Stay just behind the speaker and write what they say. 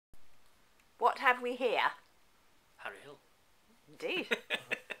What have we here? Harry Hill. Indeed.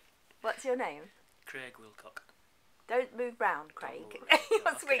 What's your name? Craig Wilcock. Don't move round, Craig. Don't move around. You're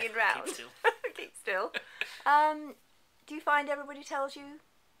Okay. swinging round. Keep still. Keep still. Do you find everybody tells you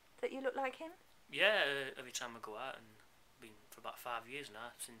that you look like him? Yeah, every time I go out, and been for about 5 years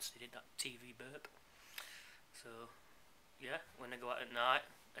now since they did that TV burp. So, yeah, when I go out at night,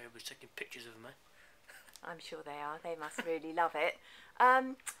 everybody's taking pictures of me. I'm sure they are. They must really love it.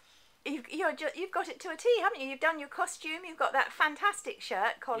 You've got it to a T, haven't you? You've done your costume. You've got that fantastic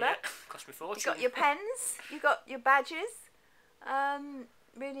shirt collar. Yeah, cost me fortune. You've got your pens. You've got your badges.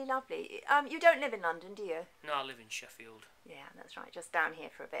 Really lovely. You don't live in London, do you? No, I live in Sheffield. Yeah, that's right. Just down here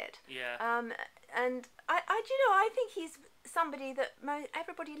for a bit. Yeah. And I think he's somebody that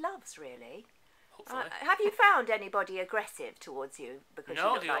everybody loves, really. Hopefully. Have you found anybody aggressive towards you because you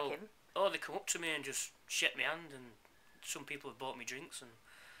look like him? Oh, they come up to me and just shake my hand, and some people have bought me drinks, and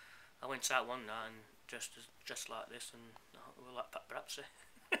I went out one night and dressed like this, and we were like paparazzi.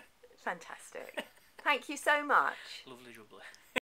 Fantastic. Thank you so much. Lovely jubbly.